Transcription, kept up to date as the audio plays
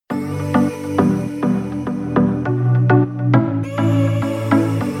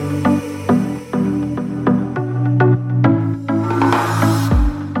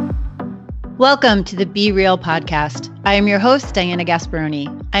Welcome to the Be Real podcast. I am your host, Diana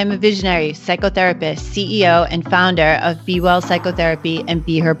Gasparoni. I am a visionary psychotherapist, CEO, and founder of Be Well Psychotherapy and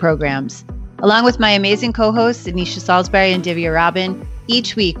Be Her programs. Along with my amazing co-hosts, Anisha Salisbury and Divya Robin,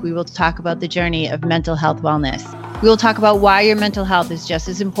 each week we will talk about the journey of mental health wellness. We will talk about why your mental health is just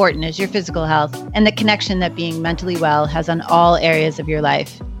as important as your physical health and the connection that being mentally well has on all areas of your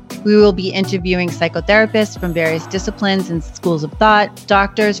life. We will be interviewing psychotherapists from various disciplines and schools of thought,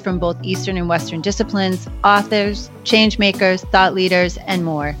 doctors from both Eastern and Western disciplines, authors, change makers, thought leaders, and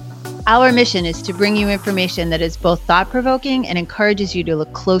more. Our mission is to bring you information that is both thought-provoking and encourages you to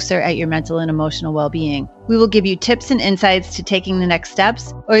look closer at your mental and emotional well-being. We will give you tips and insights to taking the next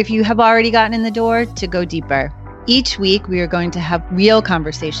steps, or if you have already gotten in the door, to go deeper. Each week, we are going to have real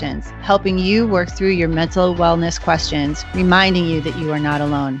conversations, helping you work through your mental wellness questions, reminding you that you are not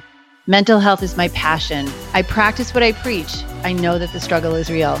alone. Mental health is my passion. I practice what I preach. I know that the struggle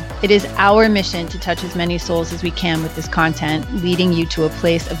is real. It is our mission to touch as many souls as we can with this content, leading you to a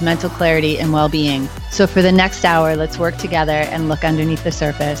place of mental clarity and well-being. So for the next hour, let's work together and look underneath the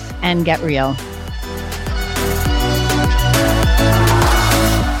surface and get real.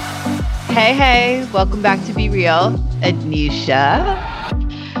 Hey, welcome back to Be Real. Anisha.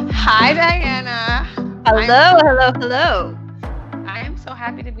 Hi, Diana. Hello. I am so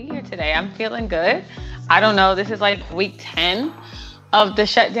happy to be here today. I'm feeling good. I don't know, this is like week 10 of the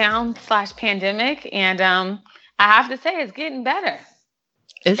shutdown / pandemic. And I have to say, it's getting better.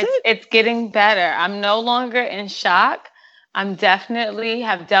 It's getting better. I'm no longer in shock. I'm definitely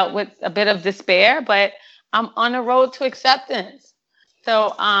have dealt with a bit of despair, but I'm on the road to acceptance.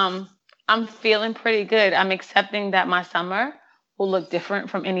 So I'm feeling pretty good. I'm accepting that my summer will look different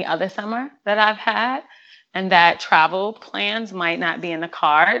from any other summer that I've had, and that travel plans might not be in the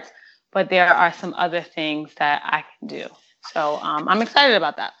cards, but there are some other things that I can do. So I'm excited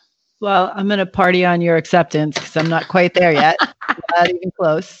about that. Well, I'm going to party on your acceptance because I'm not quite there yet. Not even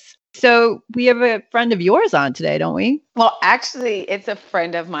close. So we have a friend of yours on today, don't we? Well, actually, it's a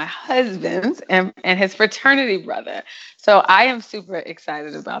friend of my husband's and his fraternity brother. So I am super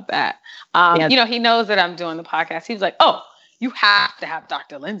excited about that. You know, he knows that I'm doing the podcast. He was like, oh, you have to have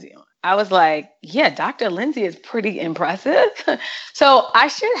Dr. Lindsay on. I was like, yeah, Dr. Lindsay is pretty impressive. So I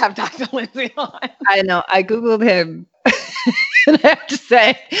should have Dr. Lindsay on. I know. I Googled him. And I have to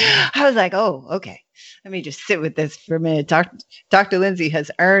say, I was like, oh, okay. Let me just sit with this for a minute. Dr. Lindsay has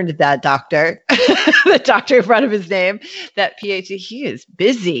earned that doctor, the doctor in front of his name, that PhD. He is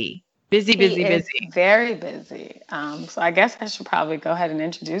busy. Busy. Very busy. So I guess I should probably go ahead and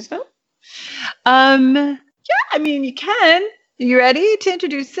introduce him. Yeah, I mean, you can. You ready to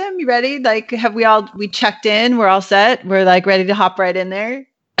introduce him? You ready? Like, we checked in? We're all set? We're like ready to hop right in there?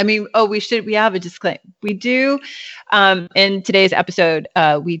 I mean, we have a disclaimer. We do, in today's episode,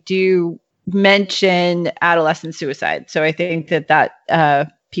 we do mention adolescent suicide. So I think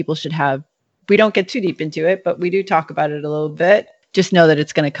that people should have, we don't get too deep into it, but we do talk about it a little bit. Just know that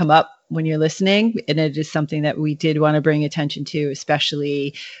it's going to come up when you're listening. And it is something that we did want to bring attention to,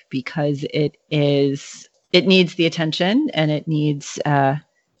 especially because it needs the attention, and it needs,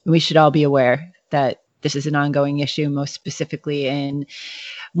 we should all be aware that this is an ongoing issue, most specifically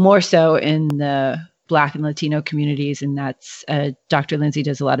more so in the Black and Latino communities. And that's, Dr. Lindsay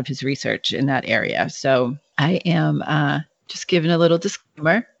does a lot of his research in that area. So I am just giving a little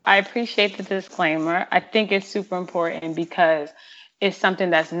disclaimer. I appreciate the disclaimer. I think it's super important because it's something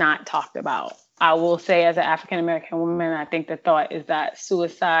that's not talked about. I will say, as an African-American woman, I think the thought is that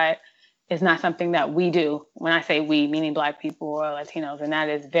suicide is not something that we do. When I say we, meaning Black people or Latinos, and that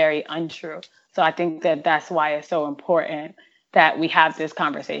is very untrue. So I think that that's why it's so important that we have this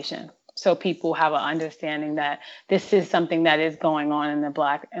conversation, so people have an understanding that this is something that is going on in the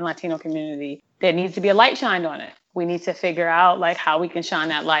Black and Latino community. There needs to be a light shined on it. We need to figure out like how we can shine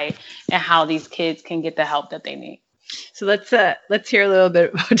that light and how these kids can get the help that they need. So let's hear a little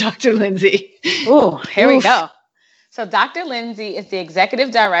bit about Dr. Lindsay. Oh, here we go. So Dr. Lindsay is the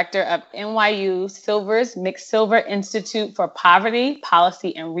executive director of NYU Silver's McSilver Institute for Poverty,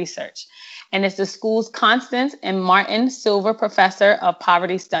 Policy, and Research, and is the school's Constance and Martin Silver Professor of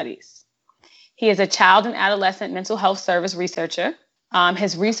Poverty Studies. He is a child and adolescent mental health service researcher.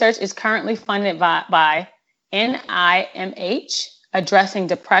 His research is currently funded by NIMH, addressing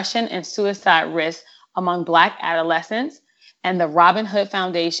depression and suicide risk among Black adolescents, and the Robin Hood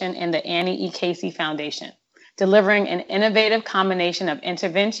Foundation and the Annie E. Casey Foundation, delivering an innovative combination of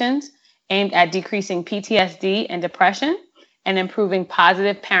interventions aimed at decreasing PTSD and depression and improving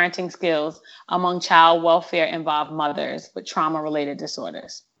positive parenting skills among child welfare involved mothers with trauma-related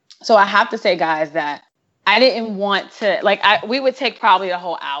disorders. So I have to say, guys, that I didn't want to, we would take probably a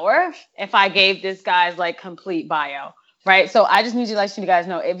whole hour if I gave this guy's complete bio, right? So I just need to let you guys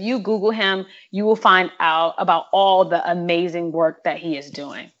know, if you Google him, you will find out about all the amazing work that he is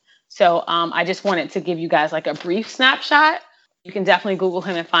doing. So I just wanted to give you guys a brief snapshot. You can definitely Google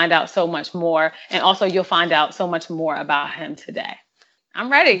him and find out so much more. And also you'll find out so much more about him today.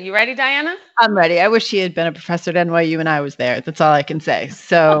 I'm ready. You ready, Diana? I'm ready. I wish he had been a professor at NYU and I was there. That's all I can say.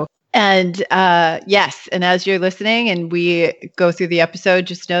 So, and yes, and as you're listening and we go through the episode,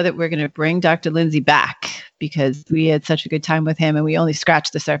 just know that we're going to bring Dr. Lindsay back because we had such a good time with him and we only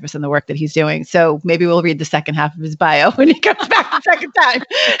scratched the surface on the work that he's doing. So maybe we'll read the second half of his bio when he comes back the second time.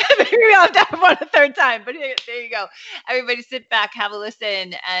 Maybe we'll have to have one a third time. But there you go. Everybody sit back, have a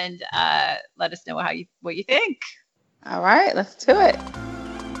listen, and let us know what you think. All right, let's do it.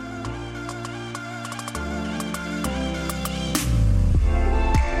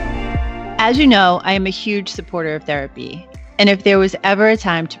 As you know, I am a huge supporter of therapy. And if there was ever a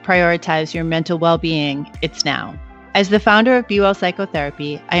time to prioritize your mental well-being, it's now. As the founder of Be Well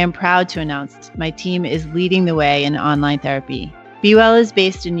Psychotherapy, I am proud to announce my team is leading the way in online therapy. Be Well is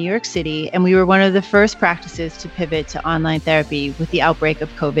based in New York City, and we were one of the first practices to pivot to online therapy with the outbreak of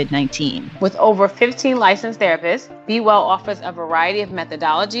COVID-19. With over 15 licensed therapists, Be Well offers a variety of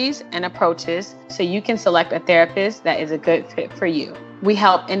methodologies and approaches so you can select a therapist that is a good fit for you. We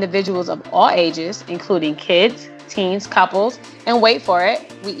help individuals of all ages, including kids, teens, couples, and wait for it,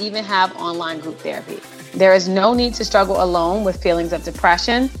 we even have online group therapy. There is no need to struggle alone with feelings of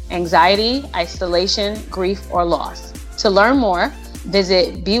depression, anxiety, isolation, grief, or loss. To learn more,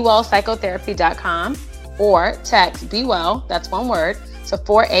 visit BeWellPsychotherapy.com or text BeWell, that's one word, to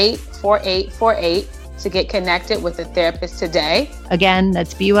 484848 to get connected with a therapist today. Again,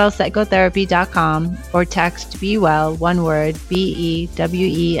 that's BeWellPsychotherapy.com or text BeWell, one word, BeWell,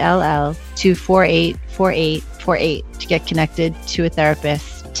 to 484848 to get connected to a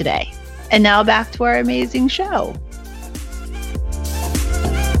therapist today. And now back to our amazing show.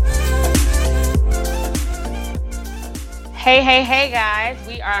 Hey, guys.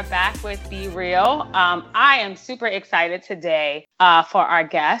 We are back with Be Real. I am super excited today for our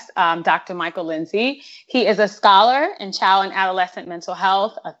guest, Dr. Michael Lindsay. He is a scholar in child and adolescent mental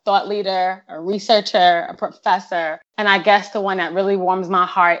health, a thought leader, a researcher, a professor. And I guess the one that really warms my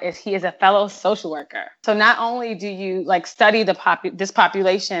heart is he is a fellow social worker. So not only do you study this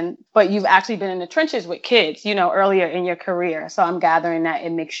population, but you've actually been in the trenches with kids, earlier in your career. So I'm gathering that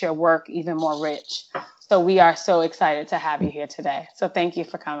it makes your work even more rich. So we are so excited to have you here today. So thank you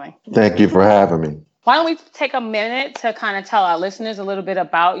for coming. Thank you for having me. Why don't we take a minute to kind of tell our listeners a little bit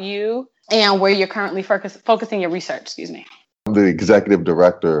about you and where you're currently focusing your research, I'm the executive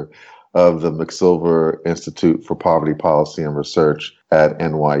director of the McSilver Institute for Poverty Policy and Research at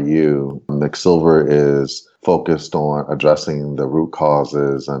NYU. McSilver is focused on addressing the root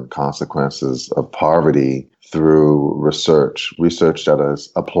causes and consequences of poverty through research that is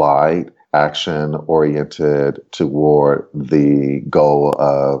applied, action-oriented toward the goal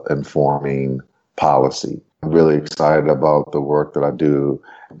of informing policy. I'm really excited about the work that I do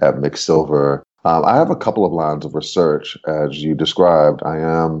at McSilver. I have a couple of lines of research. As you described, I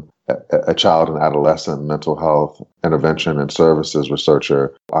am a child and adolescent mental health intervention and services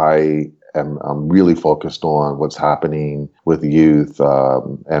researcher. I'm really focused on what's happening with youth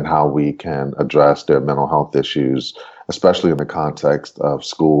and how we can address their mental health issues, especially in the context of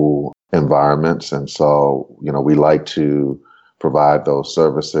school environments. And so, we like to provide those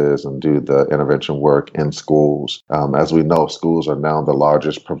services and do the intervention work in schools. As we know, schools are now the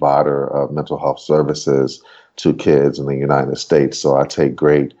largest provider of mental health services to kids in the United States. So I take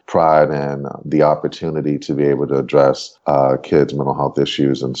great pride in the opportunity to be able to address kids' mental health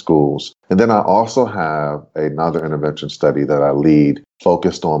issues in schools. And then I also have another intervention study that I lead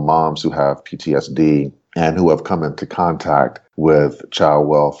focused on moms who have PTSD and who have come into contact with child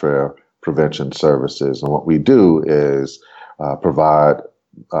welfare prevention services. And what we do is provide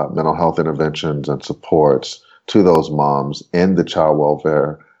mental health interventions and supports to those moms in the child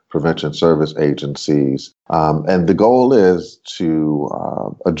welfare prevention service agencies. And the goal is to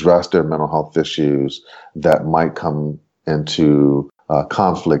address their mental health issues that might come into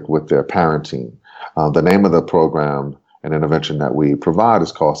conflict with their parenting. The name of the program and intervention that we provide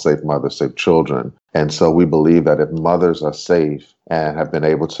is called Safe Mothers, Safe Children. And so we believe that if mothers are safe and have been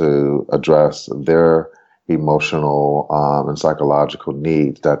able to address their emotional and psychological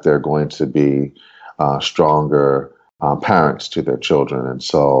needs, that they're going to be stronger parents to their children. And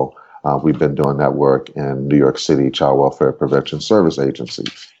so we've been doing that work in New York City Child Welfare Prevention Service Agency.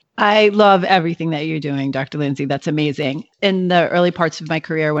 I love everything that you're doing, Dr. Lindsay. That's amazing. In the early parts of my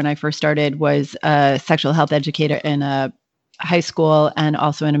career, when I first started, was a sexual health educator in a high school and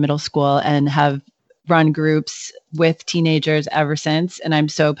also in a middle school, and have run groups with teenagers ever since. And I'm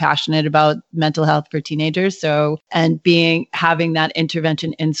so passionate about mental health for teenagers. So, and having that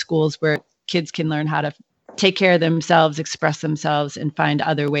intervention in schools where kids can learn how to take care of themselves, express themselves, and find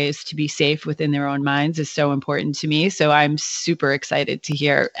other ways to be safe within their own minds is so important to me. So I'm super excited to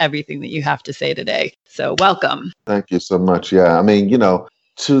hear everything that you have to say today. So welcome. Thank you so much. Yeah, I mean,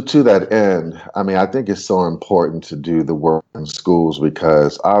 to that end, I mean, I think it's so important to do the work in schools,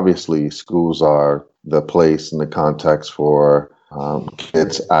 because obviously schools are the place and the context for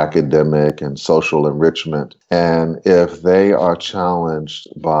kids' academic and social enrichment. And if they are challenged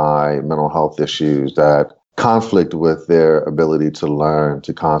by mental health issues that conflict with their ability to learn,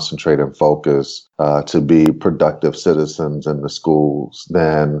 to concentrate and focus, to be productive citizens in the schools,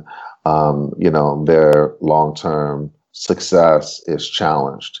 then, their long-term success is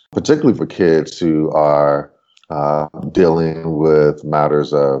challenged, particularly for kids who are dealing with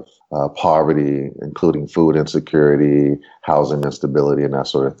matters of poverty, including food insecurity, housing instability, and that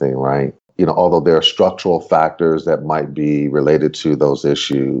sort of thing, right? Although there are structural factors that might be related to those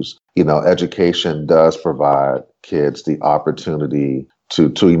issues, education does provide kids the opportunity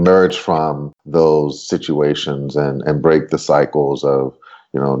to emerge from those situations and break the cycles of,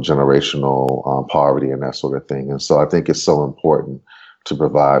 generational poverty and that sort of thing. And so I think it's so important to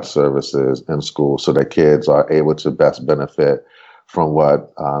provide services in schools so that kids are able to best benefit from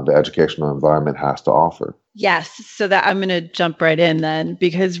what the educational environment has to offer. Yes. So that I'm going to jump right in then,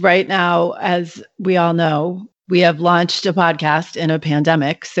 because right now, as we all know, we have launched a podcast in a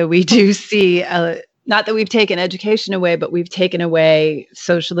pandemic. So we do see, not that we've taken education away, but we've taken away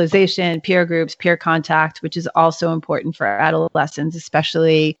socialization, peer groups, peer contact, which is also important for adolescents,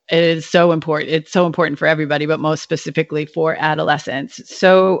 especially. It is so important. It's so important for everybody, but most specifically for adolescents.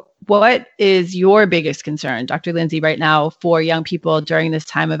 So what is your biggest concern, Dr. Lindsay, right now for young people during this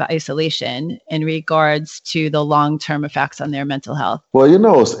time of isolation in regards to the long-term effects on their mental health? Well,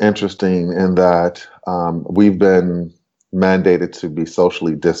 it's interesting in that we've been mandated to be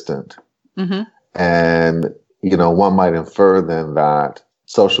socially distant. Mm-hmm. And, one might infer then that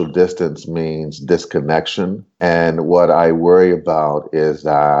social distance means disconnection. And what I worry about is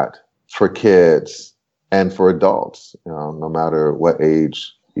that for kids and for adults, no matter what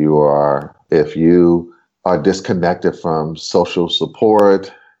age you are, if you are disconnected from social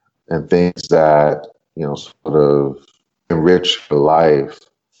support and things that, sort of enrich your life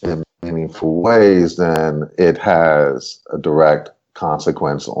in meaningful ways, then it has a direct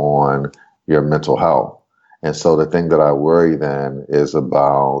consequence on your mental health. And so the thing that I worry then is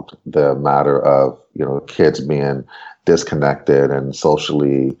about the matter of, kids being disconnected and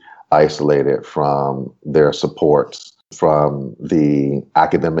socially isolated from their supports, from the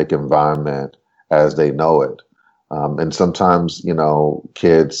academic environment as they know it. And sometimes,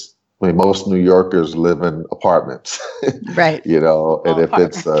 kids, most New Yorkers live in apartments, right? And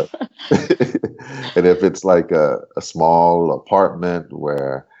if it's like a small apartment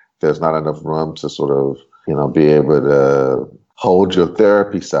where there's not enough room to sort of, be able to hold your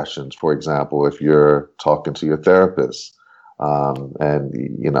therapy sessions, for example, if you're talking to your therapist,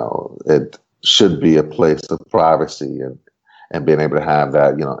 it should be a place of privacy and being able to have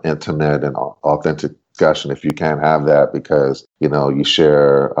that, intimate and authentic discussion. If you can't have that because, you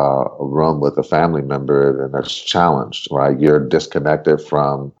share a room with a family member, then that's challenged, right? You're disconnected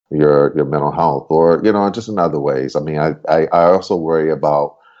from your mental health or, just in other ways. I mean, I also worry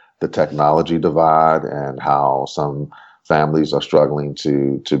about the technology divide and how some families are struggling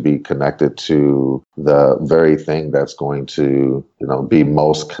to be connected to the very thing that's going to, be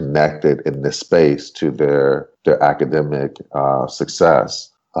most connected in this space to their academic success.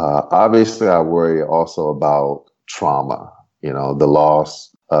 Obviously, I worry also about trauma, the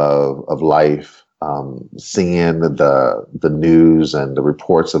loss of life, seeing the news and the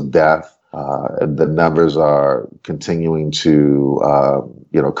reports of death. The numbers are continuing to,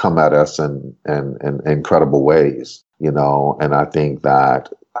 come at us in incredible ways, and I think that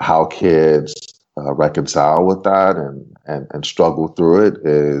how kids reconcile with that and struggle through it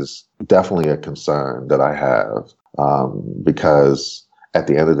is definitely a concern that I have, because at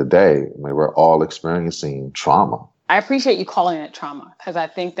the end of the day, we're all experiencing trauma. I appreciate you calling it trauma, because I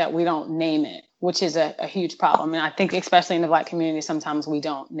think that we don't name it, which is a huge problem. And I think especially in the Black community, sometimes we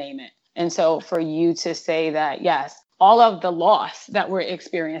don't name it. And so for you to say that, yes, all of the loss that we're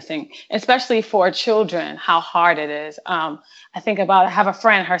experiencing, especially for children, how hard it is. I think about, I have a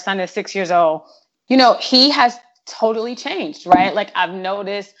friend, her son is 6 years old. He has totally changed, right? Like I've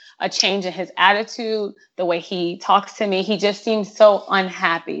noticed a change in his attitude, the way he talks to me. He just seems so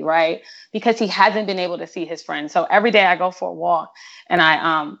unhappy, right? Because he hasn't been able to see his friends. So every day I go for a walk and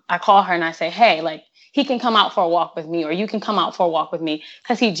I call her and I say, hey, like he can come out for a walk with me, or you can come out for a walk with me,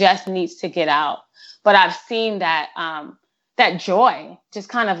 because he just needs to get out. But I've seen that that joy just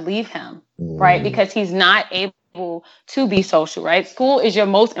kind of leave him, right? Because he's not able to be social, right? School is your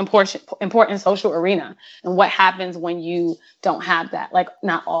most important social arena. And what happens when you don't have that? Like,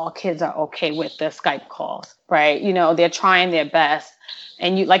 not all kids are okay with the Skype calls, right? You know, they're trying their best.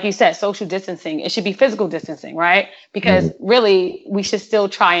 And you, like you said, social distancing, it should be physical distancing, right? Because really, we should still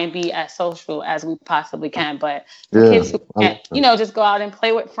try and be as social as we possibly can. But for kids who can't, you know, just go out and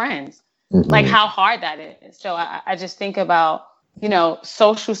play with friends, like how hard that is. So I just think about, you know,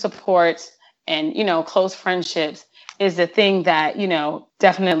 social supports and, you know, close friendships is the thing that, you know,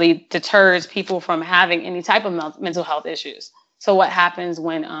 definitely deters people from having any type of mental health issues. So what happens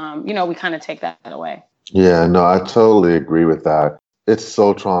when, you know, we kind of take that away? Yeah, no, I totally agree with that. It's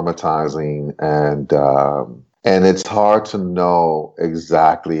so traumatizing, and it's hard to know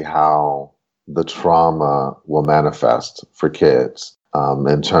exactly how the trauma will manifest for kids,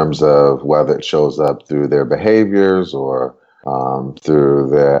 in terms of whether it shows up through their behaviors or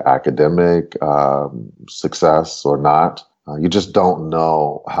through their academic success or not. You just don't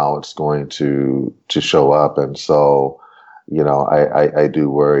know how it's going to show up, and so, you know, I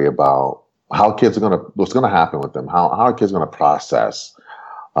do worry about how kids are what's going to happen with them, how are kids going to process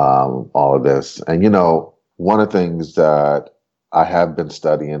all of this. And, you know, one of the things that I have been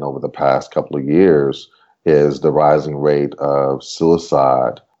studying over the past couple of years is the rising rate of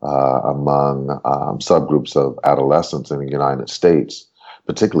suicide among subgroups of adolescents in the United States,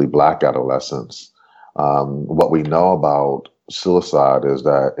 particularly Black adolescents. What we know about suicide is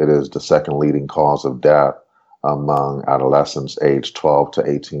that it is the second leading cause of death among adolescents aged 12 to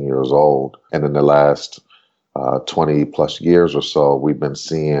 18 years old. And in the last 20 plus years or so, we've been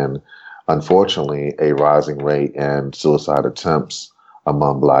seeing, unfortunately, a rising rate in suicide attempts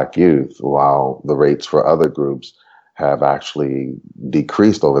among Black youth, while the rates for other groups have actually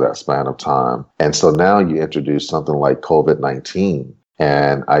decreased over that span of time. And so now you introduce something like COVID-19,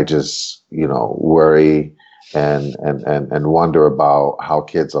 and I just, you know, worry and wonder about how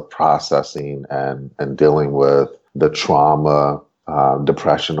kids are processing and dealing with the trauma,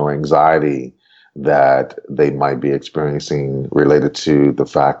 depression, or anxiety that they might be experiencing related to the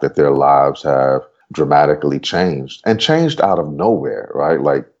fact that their lives have dramatically changed out of nowhere, right?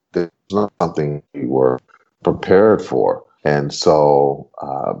 Like, this is not something we were prepared for. And so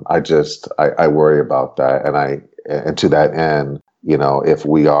I worry about that. And to that end, you know, if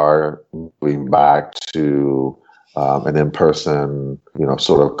we are moving back to an in-person, you know,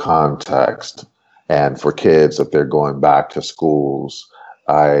 sort of context, and for kids, if they're going back to schools,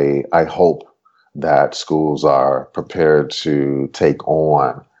 I hope that schools are prepared to take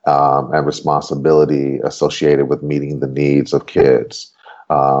on and responsibility associated with meeting the needs of kids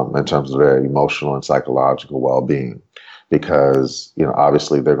in terms of their emotional and psychological well-being, because, you know,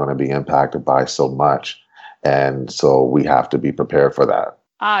 obviously they're going to be impacted by so much. And so we have to be prepared for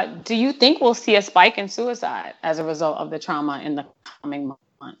that. Do you think we'll see a spike in suicide as a result of the trauma in the coming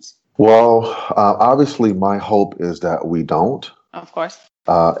months? Well, obviously my hope is that we don't. Of course.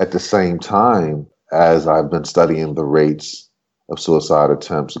 At the same time, as I've been studying the rates of suicide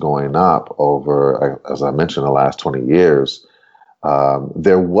attempts going up over, as I mentioned, the last 20 years,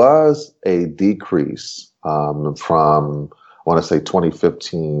 there was a decrease from, I want to say,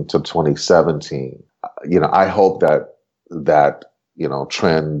 2015 to 2017. You know, I hope that you know,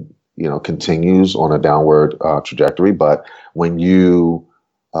 trend, you know, continues on a downward trajectory. But when you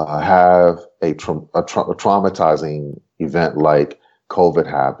have a traumatizing event like COVID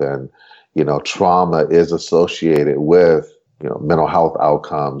happen, you know, trauma is associated with, you know, mental health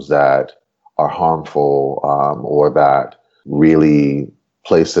outcomes that are harmful, or that really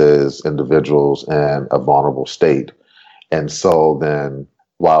places individuals in a vulnerable state. And so then,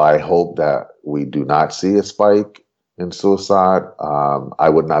 while I hope that we do not see a spike in suicide, I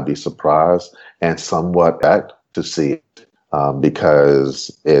would not be surprised and somewhat to see it,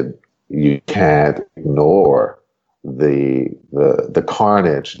 because you can't ignore the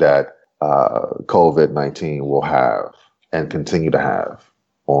carnage that COVID-19 will have and continue to have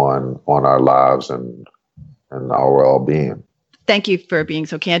on our lives and our well-being. Thank you for being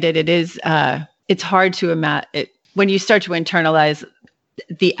so candid. It is, it's hard to imagine when you start to internalize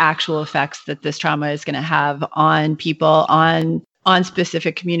the actual effects that this trauma is going to have on people, on on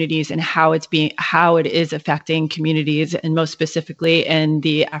specific communities and how it is affecting communities, and most specifically in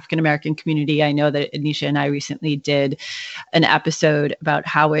the African American community. I know that Anisha and I recently did an episode about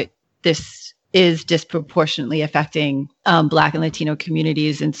how this is disproportionately affecting Black and Latino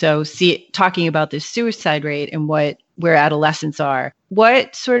communities. And so talking about this suicide rate and where adolescents are,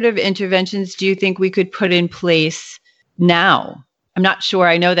 what sort of interventions do you think we could put in place now? I'm not sure.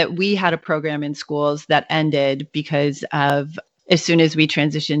 I know that we had a program in schools that ended because of, as soon as we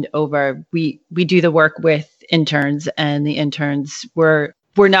transitioned over, we do the work with interns, and the interns we're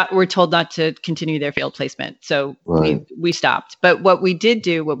told not to continue their field placement. So right. we stopped. But what we did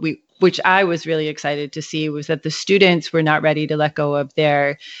do, which I was really excited to see, was that the students were not ready to let go of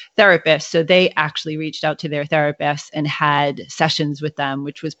their therapists. So they actually reached out to their therapists and had sessions with them,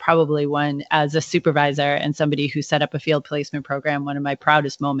 which was probably one, as a supervisor and somebody who set up a field placement program, one of my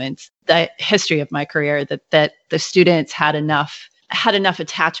proudest moments, the history of my career, that the students had enough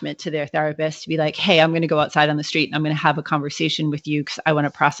attachment to their therapist to be like, hey, I'm going to go outside on the street and I'm going to have a conversation with you because I want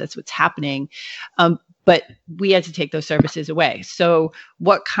to process what's happening. But we had to take those services away. So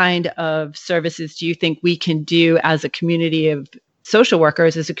what kind of services do you think we can do as a community of social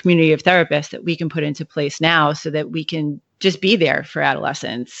workers, as a community of therapists, that we can put into place now so that we can just be there for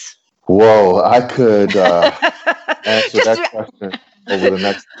adolescents? Whoa, I could answer that question over the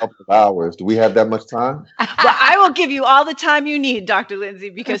next couple of hours. Do we have that much time? Well, I will give you all the time you need, Dr. Lindsay,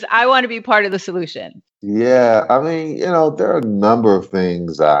 because I want to be part of the solution. Yeah, I mean, there are a number of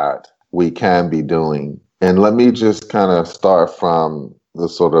things that we can be doing. And let me just kind of start from the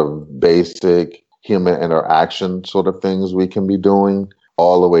sort of basic human interaction sort of things we can be doing,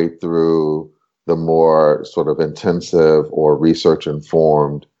 all the way through the more sort of intensive or research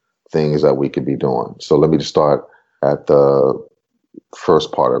informed things that we could be doing. So let me just start at the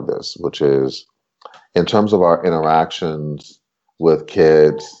first part of this, which is in terms of our interactions with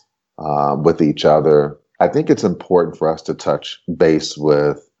kids, with each other. I think it's important for us to touch base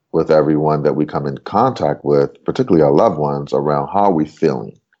with everyone that we come in contact with, particularly our loved ones, around how are we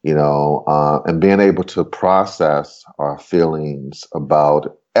feeling, and being able to process our feelings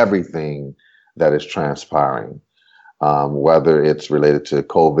about everything that is transpiring, whether it's related to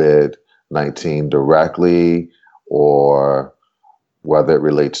COVID-19 directly, or whether it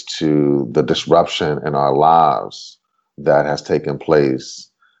relates to the disruption in our lives that has taken place.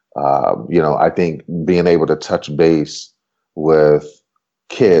 I think being able to touch base with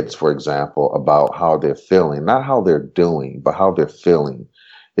kids, for example, about how they're feeling, not how they're doing, but how they're feeling,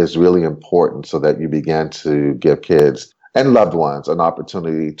 is really important, so that you begin to give kids and loved ones an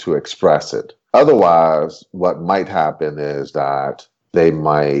opportunity to express it. Otherwise, what might happen is that they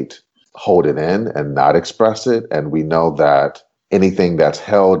might hold it in and not express it. And we know that anything that's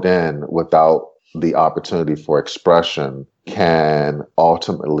held in without the opportunity for expression can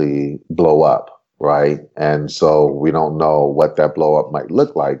ultimately blow up. Right. And so we don't know what that blow up might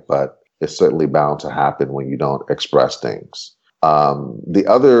look like, but it's certainly bound to happen when you don't express things. The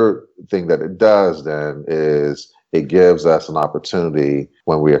other thing that it does then is it gives us an opportunity,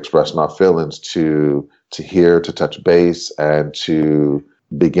 when we express our feelings, to hear, to touch base, and to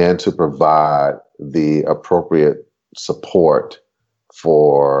begin to provide the appropriate support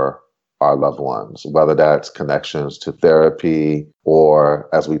for our loved ones, whether that's connections to therapy, or,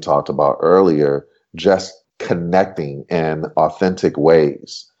 as we talked about earlier, just connecting in authentic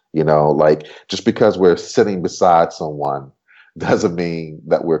ways. Like, just because we're sitting beside someone doesn't mean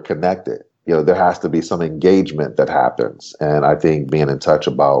that we're connected. There has to be some engagement that happens. And I think being in touch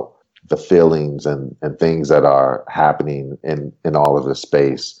about the feelings and things that are happening in all of this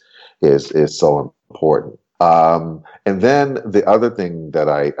space is so important. And then the other thing that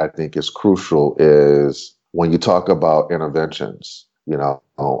I think is crucial is when you talk about interventions.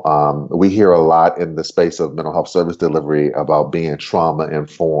 We hear a lot in the space of mental health service delivery about being trauma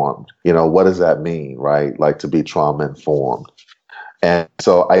informed. What does that mean, right? Like, to be trauma informed. And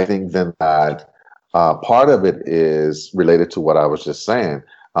so I think then that part of it is related to what I was just saying,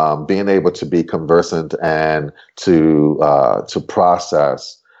 being able to be conversant and to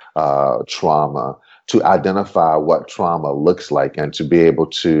process trauma, to identify what trauma looks like, and to be able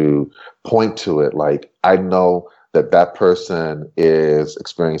to point to it. Like, I know that person is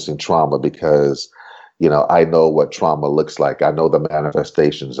experiencing trauma because, I know what trauma looks like. I know the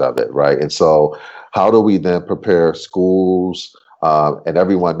manifestations of it, right? And so how do we then prepare schools and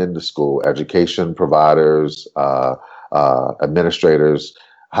everyone in the school, education providers, administrators,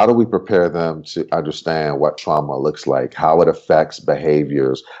 how do we prepare them to understand what trauma looks like, how it affects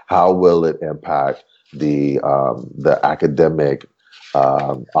behaviors, how will it impact the academic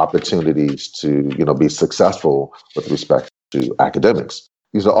opportunities to, be successful with respect to academics.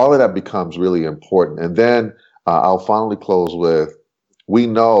 So all of that becomes really important. And then I'll finally close with, we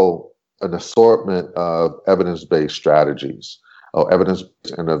know an assortment of evidence-based strategies or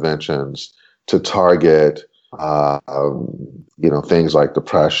evidence-based interventions to target, things like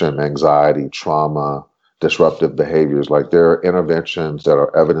depression, anxiety, trauma, disruptive behaviors. Like, there are interventions that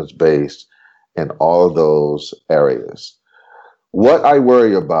are evidence-based in all of those areas. What I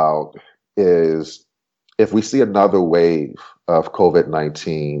worry about is if we see another wave of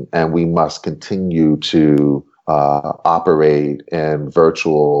COVID-19 and we must continue to operate in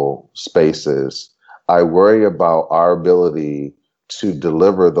virtual spaces, I worry about our ability to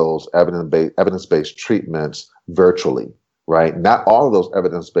deliver those evidence-based treatments virtually, right? Not all of those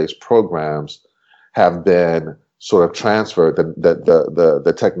evidence-based programs have been sort of transferred.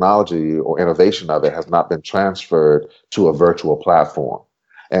 The technology or innovation of it has not been transferred to a virtual platform.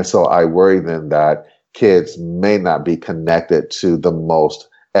 And so I worry then that kids may not be connected to the most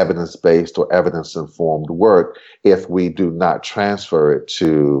evidence-based or evidence-informed work if we do not transfer it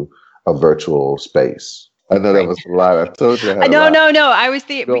to a virtual space. I know that was a lot. I told you. No. I was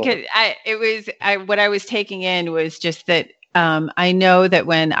because what I was taking in was just that I know that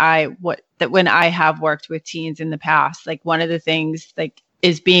when I have worked with teens in the past, like, one of the things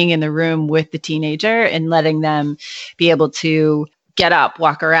is being in the room with the teenager and letting them be able to get up,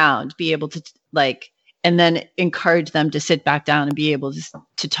 walk around, be able to and then encourage them to sit back down and be able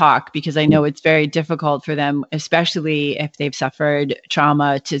to talk, because I know it's very difficult for them, especially if they've suffered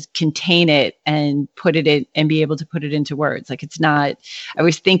trauma, to contain it and put it in and be able to put it into words. Like, it's not, I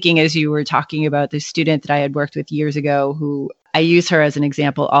was thinking as you were talking about the student that I had worked with years ago, who I use her as an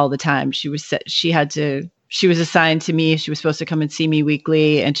example all the time. She was assigned to me. She was supposed to come and see me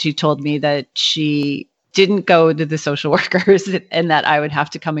weekly. And she told me that she didn't go to the social workers and that I would have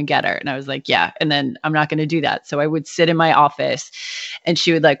to come and get her. And I was like, yeah. And then I'm not going to do that. So I would sit in my office and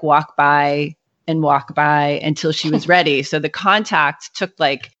she would walk by until she was ready. So the contact took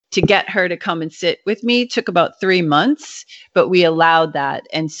to get her to come and sit with me took about 3 months, but we allowed that.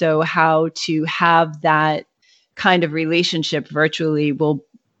 And so how to have that kind of relationship virtually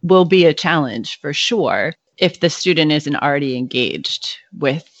will be a challenge for sure if the student isn't already engaged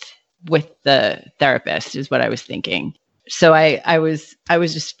with the therapist, is what I was thinking. So I was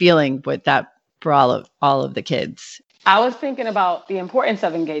just feeling what that for all of the kids. I was thinking about the importance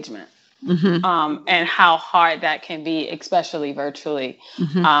of engagement, and how hard that can be, especially virtually.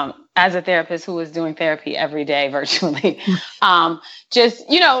 As a therapist who is doing therapy every day virtually, just,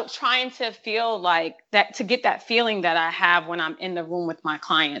 trying to feel like that, to get that feeling that I have when I'm in the room with my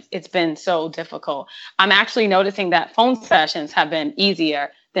clients. It's been so difficult. I'm actually noticing that phone sessions have been easier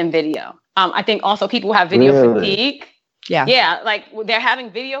than video. I think also people have video fatigue. Yeah. They're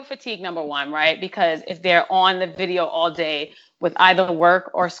having video fatigue, number one, right? Because if they're on the video all day with either work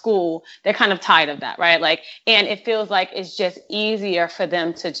or school, they're kind of tired of that, right? And it feels like it's just easier for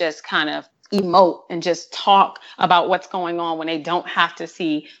them to just kind of emote and just talk about what's going on when they don't have to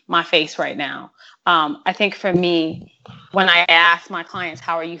see my face right now. I think for me, when I ask my clients,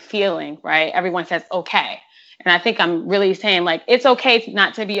 how are you feeling, right? Everyone says, okay. And I think I'm really saying, it's okay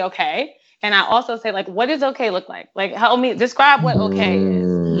not to be okay. And I also say, what does okay look like? Help me describe what okay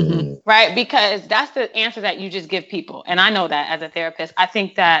is, right? Because that's the answer that you just give people. And I know that as a therapist. I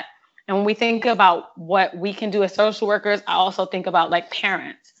think that, and when we think about what we can do as social workers, I also think about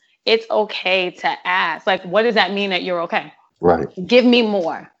parents. It's okay to ask, what does that mean that you're okay? Right. Give me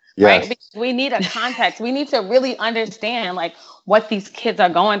more. Yes. Right? Because we need a context. We need to really understand what these kids are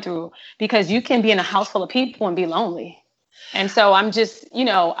going through, because you can be in a house full of people and be lonely. And so I'm just,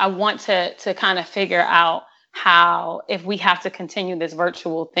 I want to kind of figure out how, if we have to continue this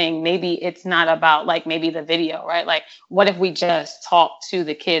virtual thing, maybe it's not about maybe the video, right? What if we just talk to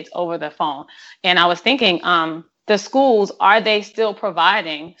the kids over the phone? And I was thinking, the schools, are they still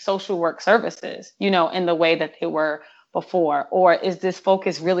providing social work services, in the way that they were before? Or is this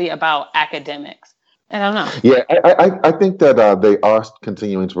focus really about academics? I don't know. Yeah, I think that they are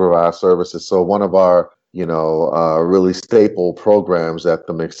continuing to provide services. So one of our, really staple programs at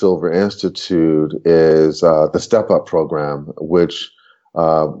the McSilver Institute is the Step Up program, which,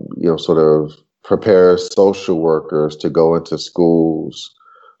 sort of prepares social workers to go into schools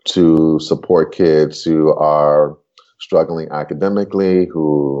to support kids who are struggling academically,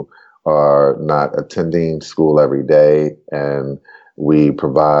 who are not attending school every day. And we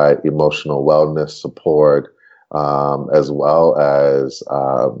provide emotional wellness support, as well as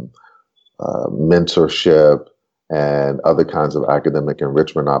mentorship and other kinds of academic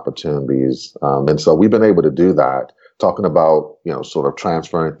enrichment opportunities. And so we've been able to do that. Talking about, sort of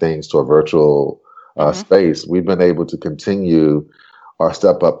transferring things to a virtual space, we've been able to continue our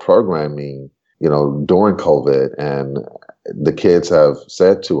Step Up programming, during COVID. And the kids have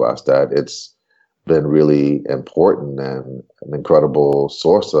said to us that it's been really important and an incredible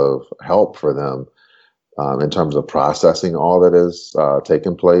source of help for them in terms of processing all that is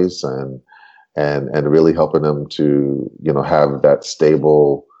taking place and really helping them to, have that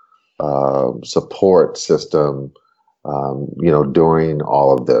stable support system, during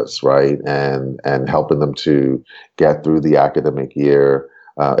all of this, right? And helping them to get through the academic year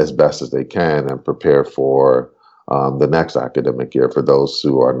as best as they can and prepare for the next academic year for those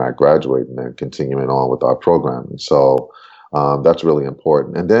who are not graduating and continuing on with our programming. So that's really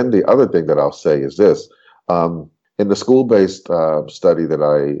important. And then the other thing that I'll say is this. In the school-based study that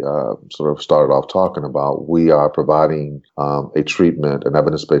I sort of started off talking about, we are providing a treatment, an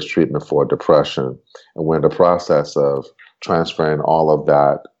evidence-based treatment for depression. And we're in the process of transferring all of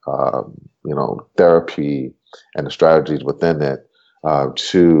that, therapy and the strategies within it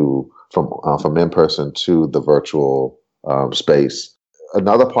from in-person to the virtual space.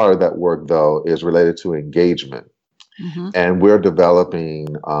 Another part of that work, though, is related to engagement. Mm-hmm. And we're developing,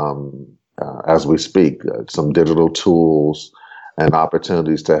 as we speak, some digital tools and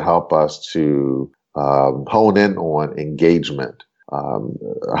opportunities to help us to hone in on engagement.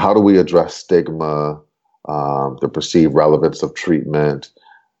 How do we address stigma, the perceived relevance of treatment,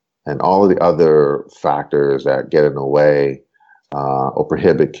 and all of the other factors that get in the way or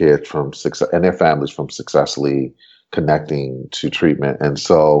prohibit kids from success and their families from successfully connecting to treatment. And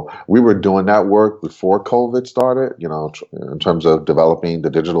so we were doing that work before COVID started, in terms of developing the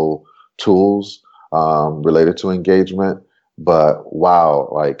digital tools related to engagement. But wow,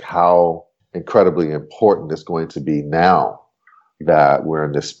 like how incredibly important it's going to be now that we're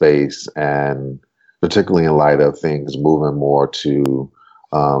in this space, and particularly in light of things moving more to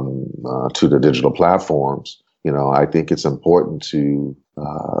the digital platforms. I think it's important to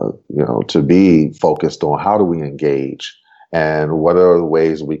be focused on how do we engage and what are the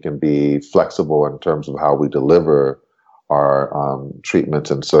ways we can be flexible in terms of how we deliver our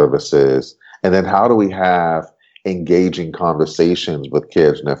treatments and services. And then how do we have engaging conversations with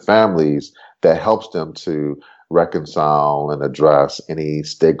kids and their families that helps them to reconcile and address any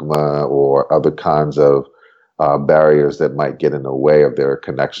stigma or other kinds of barriers that might get in the way of their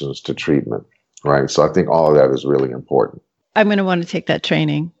connections to treatment. Right. So I think all of that is really important. I'm going to want to take that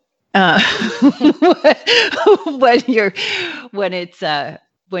training when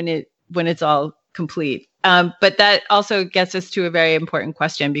it's all complete. But that also gets us to a very important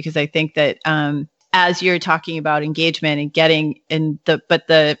question, because I think that as you're talking about engagement and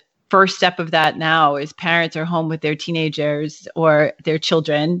the first step of that now is parents are home with their teenagers or their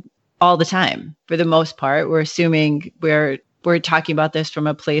children all the time. For the most part, we're assuming we're talking about this from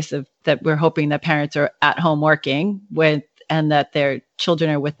a place of that we're hoping that parents are at home working with and that their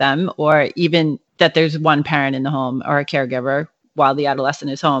children are with them, or even that there's one parent in the home or a caregiver while the adolescent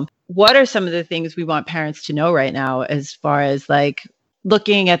is home. What are some of the things we want parents to know right now as far as like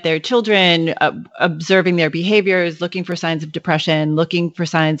looking at their children, observing their behaviors, looking for signs of depression, looking for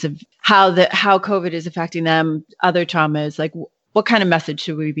signs of how COVID is affecting them, other traumas? Like, what kind of message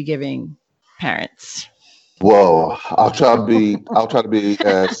should we be giving parents? Whoa, I'll try to be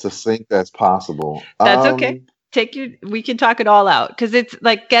as succinct as possible. That's okay. We can talk it all out, because it's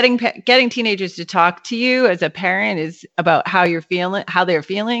like getting teenagers to talk to you as a parent is about how they're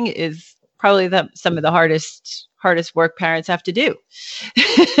feeling is probably some of the hardest work parents have to do.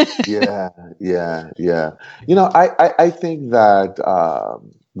 Yeah. I think that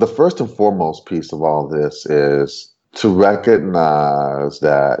the first and foremost piece of all this is to recognize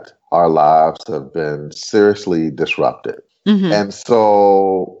that our lives have been seriously disrupted. Mm-hmm. And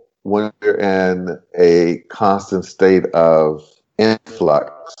so when we're in a constant state of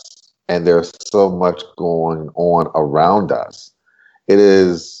influx and there's so much going on around us, it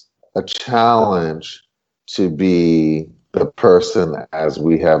is a challenge to be the person as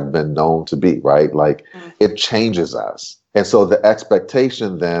we have been known to be, right? Like, it changes us. And so the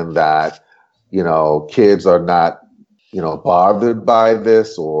expectation then that, kids are not, bothered by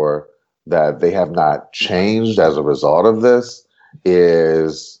this, or that they have not changed as a result of this,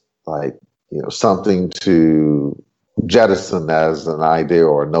 is like, something to jettison as an idea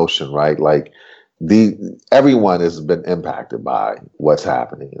or a notion, right? Like, everyone has been impacted by what's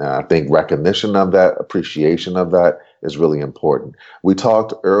happening. And I think recognition of that, appreciation of that is really important. We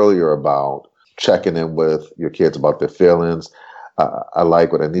talked earlier about checking in with your kids about their feelings. I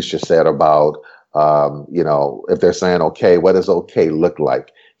like what Anisha said about If they're saying okay, what does okay look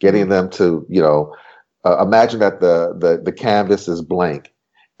like? Getting them to, imagine that the canvas is blank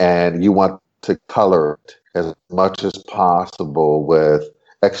and you want to color it as much as possible with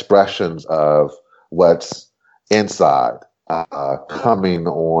expressions of what's inside coming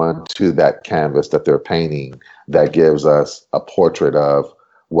on to that canvas that they're painting, that gives us a portrait of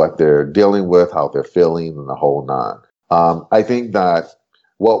what they're dealing with, how they're feeling, and the whole nine. I think that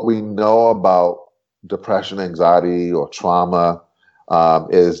what we know about depression, anxiety, or trauma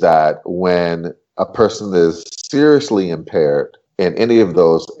is that when a person is seriously impaired in any of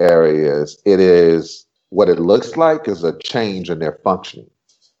those areas, it is what it looks like is a change in their functioning.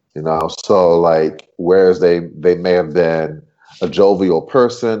 So like, whereas they may have been a jovial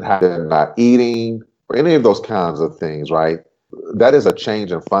person, they're not eating, or any of those kinds of things, right? That is a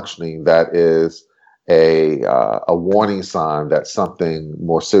change in functioning that is a warning sign that something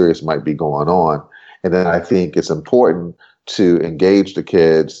more serious might be going on. And then I think it's important to engage the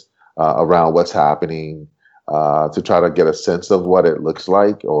kids around what's happening, to try to get a sense of what it looks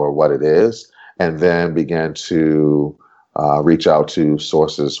like or what it is, and then begin to reach out to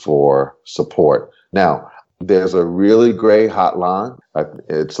sources for support. Now, there's a really great hotline.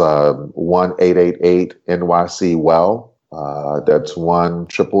 It's 1-888-NYC-WELL. That's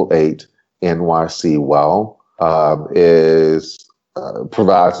 1-888-NYC-WELL.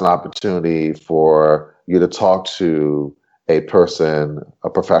 Provides an opportunity for you to talk to a person, a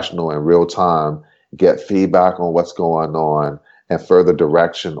professional in real time, get feedback on what's going on, and further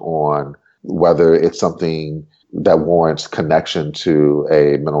direction on whether it's something that warrants connection to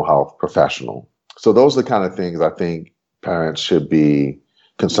a mental health professional. So those are the kind of things I think parents should be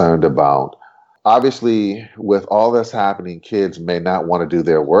concerned about. Obviously, with all that's happening, kids may not want to do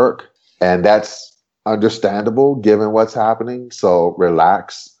their work, and that's understandable given what's happening. So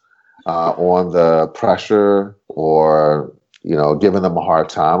relax on the pressure, or giving them a hard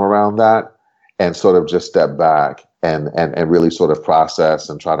time around that, and sort of just step back and really sort of process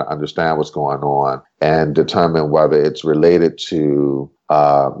and try to understand what's going on and determine whether it's related to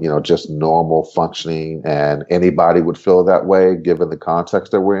just normal functioning, and anybody would feel that way given the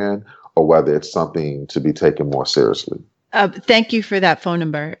context that we're in, or whether it's something to be taken more seriously. Thank you for that phone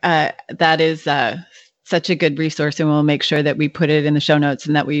number. That is such a good resource, and we'll make sure that we put it in the show notes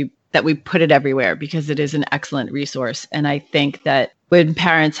and that we put it everywhere, because it is an excellent resource. And I think that when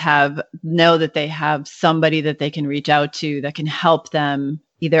parents know that they have somebody that they can reach out to that can help them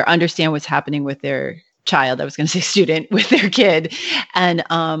either understand what's happening with their child, I was going to say student, with their kid, and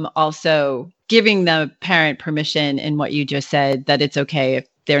also giving the parent permission in what you just said, that it's okay if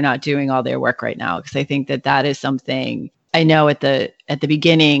they're not doing all their work right now. Because I think that is something I know at the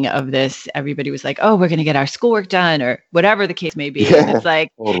beginning of this, everybody was like, oh, we're going to get our schoolwork done, or whatever the case may be. Yeah, and it's like,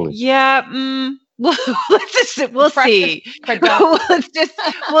 totally. We'll see.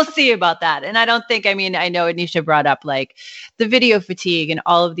 We'll see about that. And I don't think, I know Anisha brought up like the video fatigue and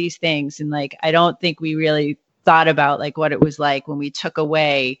all of these things. And like, I don't think we really thought about like what it was like when we took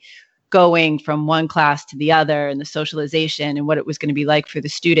away going from one class to the other, and the socialization, and what it was going to be like for the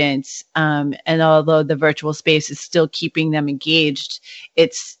students. And although the virtual space is still keeping them engaged,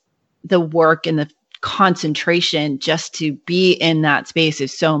 it's the work and the concentration just to be in that space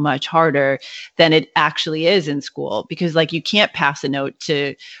is so much harder than it actually is in school, because like you can't pass a note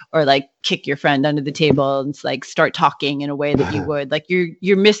to, or like kick your friend under the table and like start talking in a way that you would, like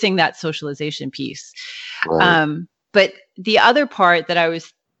you're missing that socialization piece. Right. But the other part that I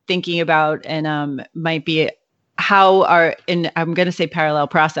was thinking about, and might be and I'm going to say parallel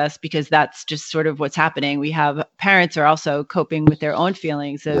process, because that's just sort of what's happening. We have parents are also coping with their own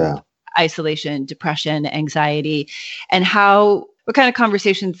feelings of isolation, depression, anxiety, and what kind of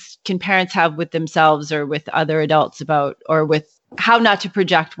conversations can parents have with themselves or with other adults about, or with how not to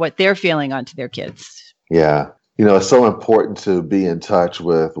project what they're feeling onto their kids? Yeah. It's so important to be in touch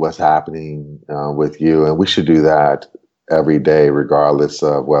with what's happening with you. And we should do that every day, regardless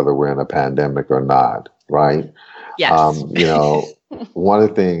of whether we're in a pandemic or not. Right. Yes. One of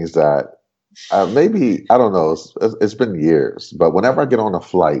the things that maybe, I don't know, it's been years, but whenever I get on a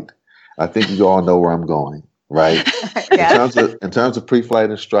flight, I think you all know where I'm going, right? Yeah. In terms of pre-flight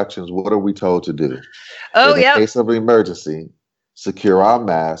instructions, what are we told to do? Oh, yeah. In case of an emergency, secure our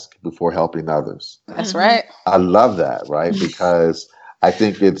mask before helping others. That's right. I love that, right? Because I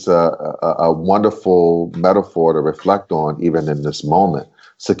think it's a wonderful metaphor to reflect on even in this moment.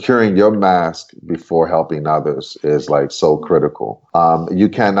 Securing your mask before helping others is like so critical. You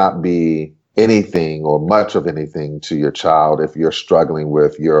cannot be anything or much of anything to your child if you're struggling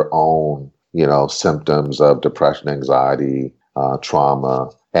with your own, symptoms of depression, anxiety, trauma,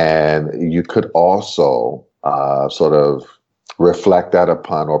 And you could also sort of reflect that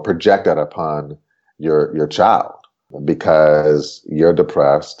upon or project that upon your child, because you're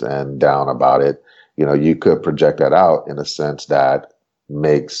depressed and down about it. You could project that out in a sense that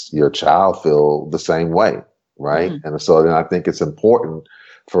makes your child feel the same way, right? Mm-hmm. And so then I think it's important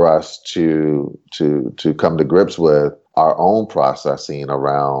for us to come to grips with our own processing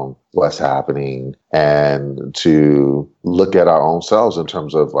around what's happening, and to look at our own selves in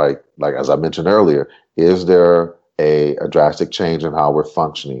terms of like as I mentioned earlier, is there a drastic change in how we're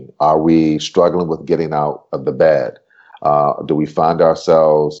functioning? Are we struggling with getting out of the bed? Do we find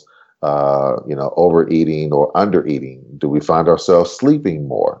ourselves overeating or undereating? Do we find ourselves sleeping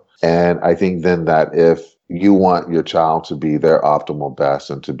more? And I think then that if you want your child to be their optimal best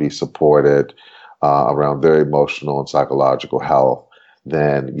and to be supported around their emotional and psychological health,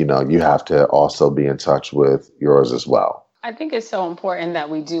 then, you have to also be in touch with yours as well. I think it's so important that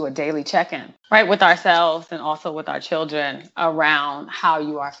we do a daily check-in, right, with ourselves and also with our children around how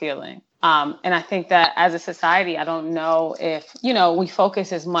you are feeling. And I think that as a society, I don't know if, we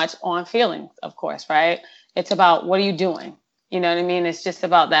focus as much on feelings, of course, right? It's about what are you doing? You know what I mean? It's just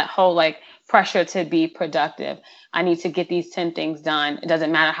about that whole pressure to be productive. I need to get these 10 things done. It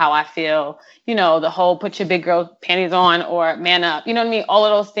doesn't matter how I feel, the whole put your big girl panties on or man up, you know what I mean? All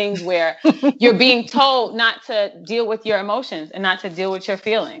of those things where you're being told not to deal with your emotions and not to deal with your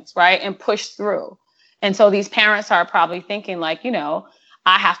feelings, right? And push through. And so these parents are probably thinking I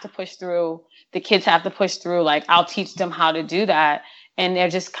have to push through. The kids have to push through. I'll teach them how to do that. And they're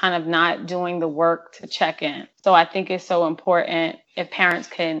just kind of not doing the work to check in. So I think it's so important if parents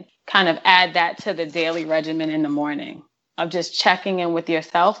can kind of add that to the daily regimen in the morning of just checking in with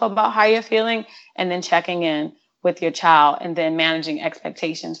yourself about how you're feeling, and then checking in with your child, and then managing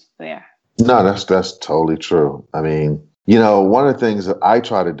expectations there. No, that's totally true. I mean, one of the things that I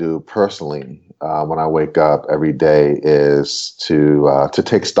try to do personally when I wake up every day is to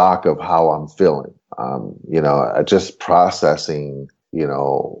take stock of how I'm feeling. Just processing,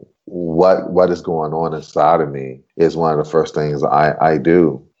 what is going on inside of me is one of the first things I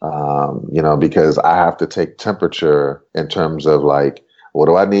do. Because I have to take temperature in terms of what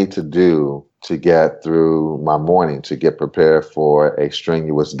do I need to do to get through my morning, to get prepared for a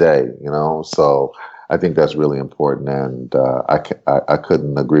strenuous day, So I think that's really important, and I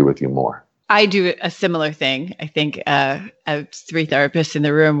couldn't agree with you more. I do a similar thing. I think as 3 therapists in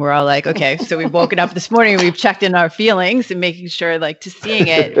the room, we're all like, okay, so we've woken up this morning, we've checked in our feelings and making sure to seeing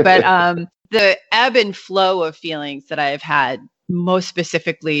it. But the ebb and flow of feelings that I've had, most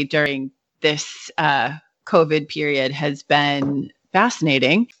specifically during this COVID period, has been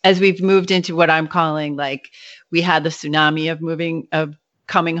fascinating. As we've moved into what I'm calling we had the tsunami of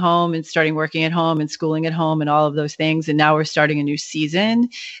coming home and starting working at home and schooling at home and all of those things. And now we're starting a new season, and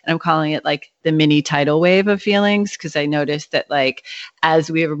I'm calling it the mini tidal wave of feelings, because I noticed that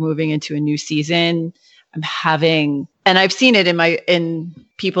as we were moving into a new season, I'm having, and I've seen it in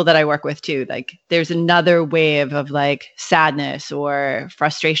people that I work with too, there's another wave of sadness or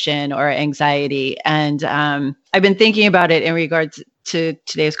frustration or anxiety. And I've been thinking about it in regards to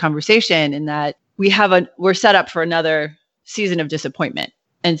today's conversation, in that we're set up for another season of disappointment.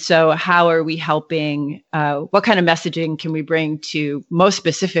 And so how are we helping, what kind of messaging can we bring to most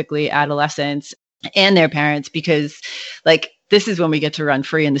specifically adolescents and their parents? Because this is when we get to run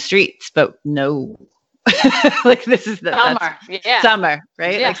free in the streets, but no, this is the summer,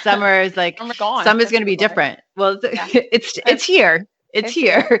 right? Yeah. Summer is summer's going to be different. Well, it's here. It's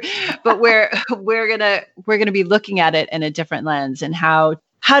here, but we're going to be looking at it in a different lens, and how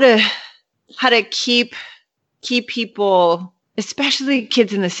to keep people, especially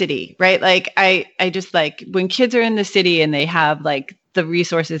kids in the city, right? I just when kids are in the city and they have the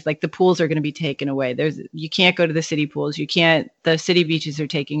resources, the pools are going to be taken away. You can't go to the city pools. The city beaches are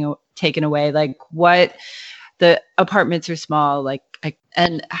taken away. The apartments are small.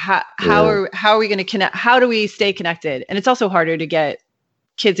 And how are we going to connect? How do we stay connected? And it's also harder to get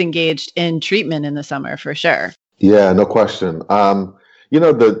kids engaged in treatment in the summer, for sure. Yeah, no question.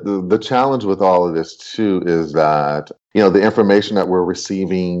 The challenge with all of this too is that, the information that we're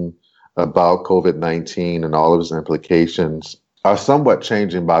receiving about COVID-19 and all of its implications are somewhat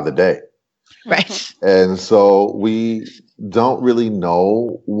changing by the day. Right. And so we don't really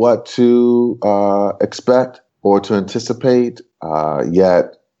know what to expect or to anticipate.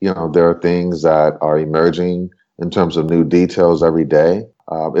 Yet, there are things that are emerging in terms of new details every day.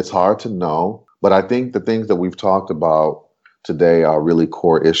 It's hard to know, but I think the things that we've talked about today are really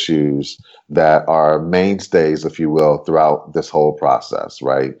core issues that are mainstays, if you will, throughout this whole process,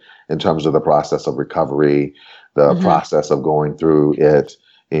 right? In terms of the process of recovery, the process of going through it,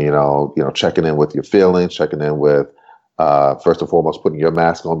 checking in with your feelings, checking in with, first and foremost, putting your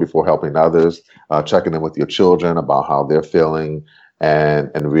mask on before helping others, checking in with your children about how they're feeling, and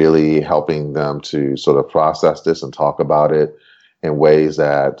really helping them to sort of process this and talk about it in ways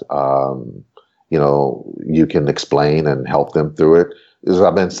that, you can explain and help them through it. As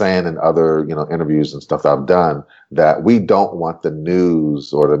I've been saying in other, interviews and stuff I've done, that we don't want the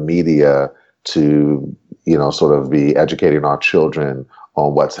news or the media to, sort of be educating our children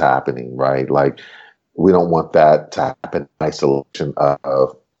on what's happening, right? Like, we don't want that to happen in isolation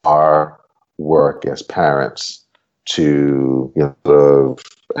of our work as parents to, sort of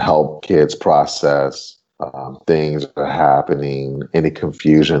help kids process things that are happening, any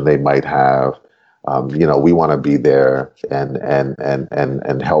confusion they might have. We want to be there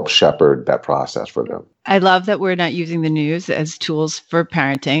and help shepherd that process for them. I love that we're not using the news as tools for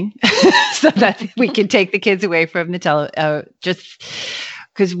parenting, so that we can take the kids away from the just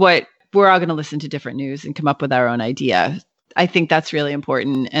because we're all going to listen to different news and come up with our own idea. I think that's really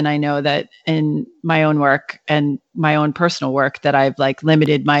important. And I know that in my own work and my own personal work that I've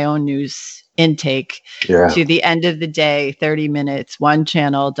limited my own news intake to the end of the day, 30 minutes, one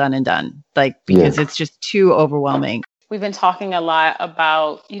channel, done and done, because it's just too overwhelming. We've been talking a lot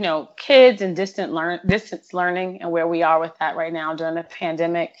about, kids and distance learning and where we are with that right now during the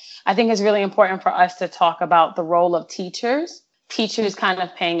pandemic. I think it's really important for us to talk about the role of teachers kind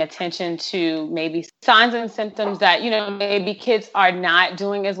of paying attention to maybe signs and symptoms that, maybe kids are not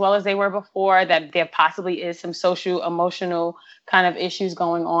doing as well as they were before, that there possibly is some social, emotional kind of issues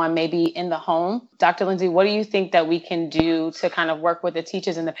going on, maybe in the home. Dr. Lindsay, what do you think that we can do to kind of work with the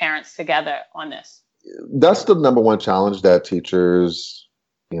teachers and the parents together on this? That's the number one challenge that teachers,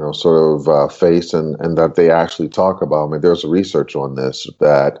 sort of face and that they actually talk about. I mean, there's research on this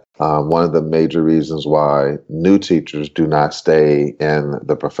that one of the major reasons why new teachers do not stay in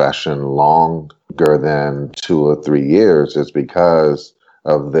the profession longer than 2 or 3 years is because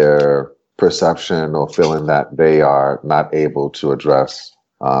of their perception or feeling that they are not able to address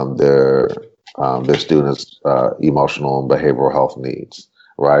their students' emotional and behavioral health needs.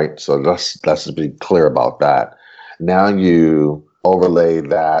 Right. So let's be clear about that. Now you overlay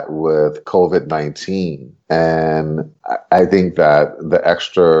that with COVID-19. And I think that the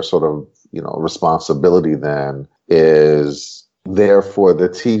extra sort of, responsibility then is there for the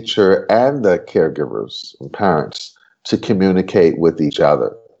teacher and the caregivers and parents to communicate with each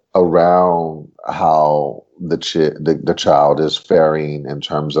other around how the child is faring in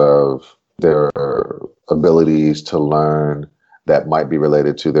terms of their abilities to learn that might be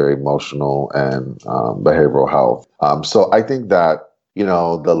related to their emotional and behavioral health. So I think that,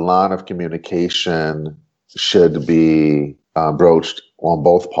 the line of communication should be broached on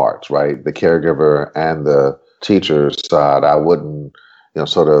both parts, right? The caregiver and the teacher's side. I wouldn't,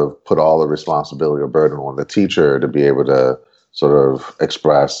 sort of put all the responsibility or burden on the teacher to be able to sort of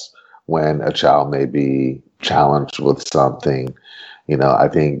express when a child may be challenged with something. I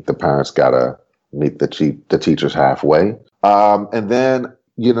think the parents got to meet the teachers halfway. And then,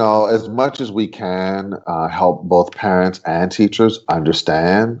 as much as we can help both parents and teachers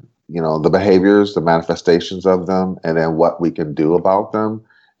understand, the behaviors, the manifestations of them, and then what we can do about them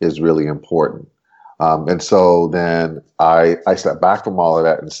is really important. And so then I step back from all of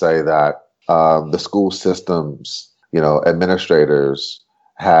that and say that the school systems, administrators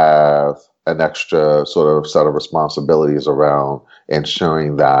have an extra sort of set of responsibilities around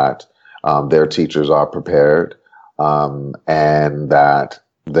ensuring that their teachers are prepared and that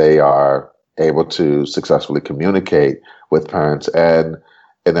they are able to successfully communicate with parents and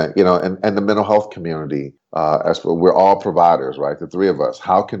the mental health community. As we're all providers, right? The three of us.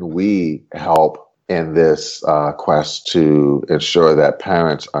 How can we help in this quest to ensure that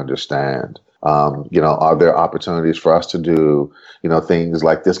parents understand? Are there opportunities for us to do, things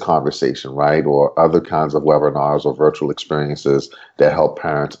like this conversation, right? Or other kinds of webinars or virtual experiences that help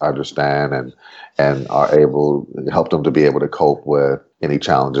parents understand and are able help them to be able to cope with any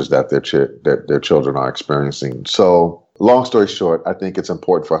challenges that their children are experiencing. So long story short, I think it's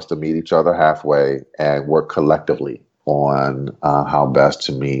important for us to meet each other halfway and work collectively on how best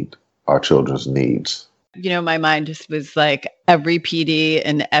to meet our children's needs. My mind just was every PD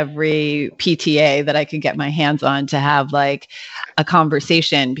and every PTA that I could get my hands on to have a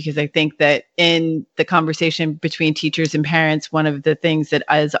conversation, because I think that in the conversation between teachers and parents, one of the things that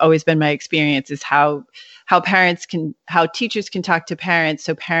has always been my experience is how teachers can talk to parents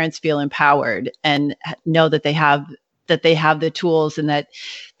so parents feel empowered and know that they have the tools and that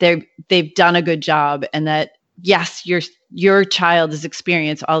they've done a good job, and that yes, your child has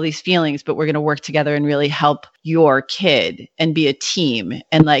experienced all these feelings, but we're going to work together and really help your kid and be a team.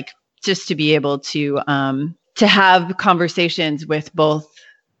 And like, just to be able to have conversations with both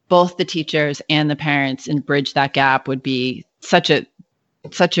the teachers and the parents and bridge that gap would be such a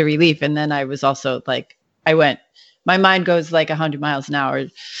relief. And then I was also like, my mind goes like 100 miles an hour,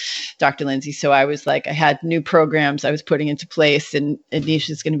 Dr. Lindsay. So I was like, I had new programs I was putting into place, and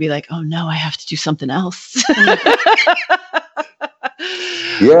Anisha's going to be like, oh no, I have to do something else.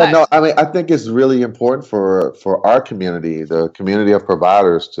 No, I mean, I think it's really important for our community, the community of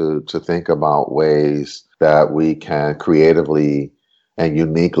providers, to think about ways that we can creatively and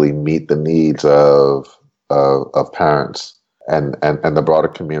uniquely meet the needs of parents and the broader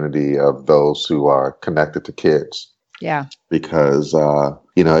community of those who are connected to kids. Yeah. Because,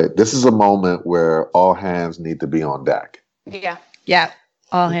 this is a moment where all hands need to be on deck. Yeah. Yeah.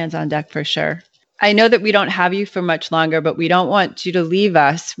 All hands on deck for sure. I know that we don't have you for much longer, but we don't want you to leave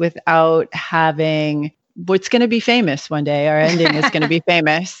us without having what's going to be famous one day. Our ending is going to be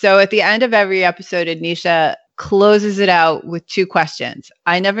famous. So at the end of every episode, Anisha closes it out with 2 questions.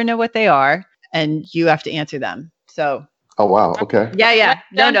 I never know what they are, and you have to answer them. So. Oh, wow. Okay. Yeah.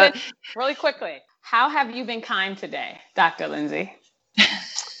 No. Really quickly. How have you been kind today, Dr. Lindsay?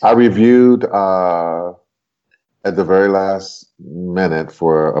 I reviewed at the very last minute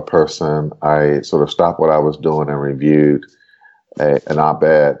for a person. I sort of stopped what I was doing and reviewed an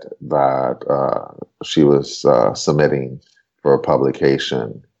op-ed that she was submitting for a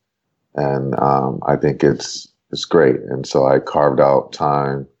publication. And I think it's great. And so I carved out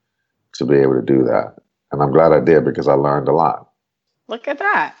time to be able to do that. And I'm glad I did, because I learned a lot. Look at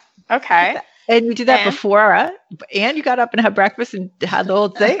that. Okay. And you did that before, and you got up and had breakfast and had the whole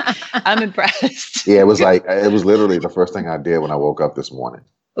thing. I'm impressed. Yeah, it was literally the first thing I did when I woke up this morning.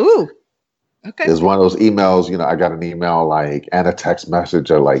 Ooh. Okay. It was one of those emails, I got an email and a text message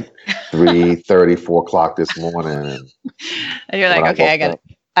at 3:30, 4 o'clock this morning. And you're like, okay,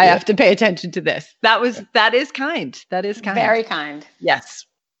 I have to pay attention to this. That is kind. That is kind. Very kind. Yes.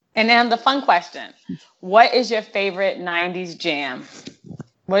 And then the fun question. What is your favorite 90s jam?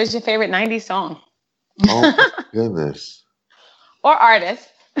 What is your favorite 90s song? Oh, my goodness. Or artist.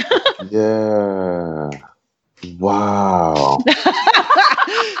 Yeah. Wow.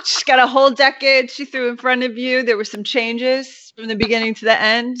 She's got a whole decade she threw in front of you. There were some changes from the beginning to the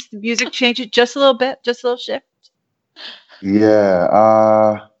end. The music changed it just a little bit, just a little shift. Yeah.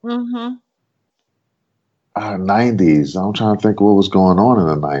 90s. I'm trying to think what was going on in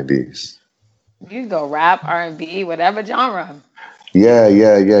the 90s. You go rap, R&B, whatever genre. Yeah.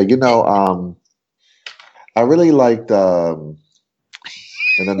 I really liked, in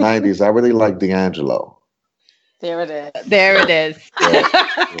the 90s, I really liked D'Angelo. There it is.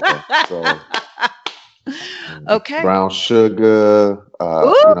 Yeah. So, okay. Brown Sugar.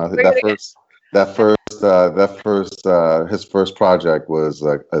 His first project was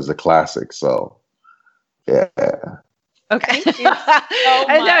as a classic. So, yeah. Okay. Thank you so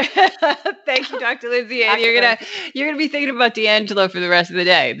much. Thank you, Dr. Lindsay. And you're gonna be thinking about D'Angelo for the rest of the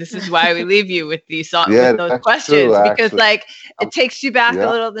day. This is why we leave you with these songs, with those questions, true, because it takes you back a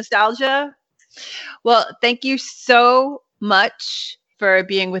little nostalgia. Well, thank you so much for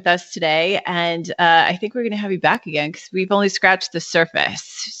being with us today, and I think we're going to have you back again, because we've only scratched the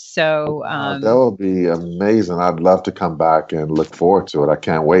surface. So that would be amazing. I'd love to come back and look forward to it. I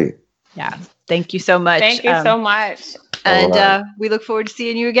can't wait. Yeah. Thank you so much. Thank you so much. And we look forward to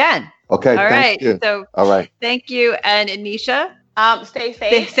seeing you again. Okay. All right. You. So, all right. Thank you. And Anisha, stay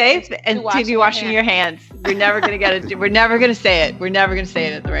safe. Stay safe and continue washing your hands. We're never going to get it. We're never going to say it. We're never going to say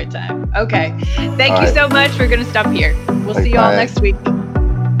it at the right time. Okay. Thank you so much. We're going to stop here. We'll see you all next week.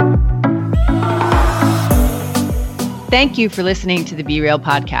 Thank you for listening to the Be Real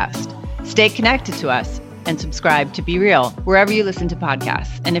podcast. Stay connected to us and subscribe to Be Real wherever you listen to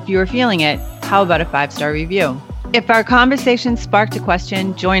podcasts. And if you are feeling it, how about a 5-star review? If our conversation sparked a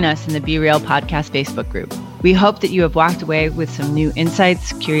question, join us in the Be Real podcast Facebook group. We hope that you have walked away with some new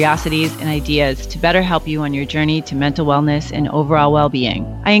insights, curiosities, and ideas to better help you on your journey to mental wellness and overall well-being.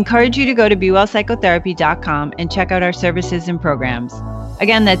 I encourage you to go to BeWellPsychotherapy.com and check out our services and programs.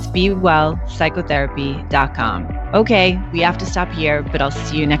 Again, that's BeWellPsychotherapy.com. Okay, we have to stop here, but I'll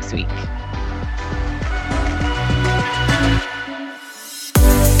see you next week.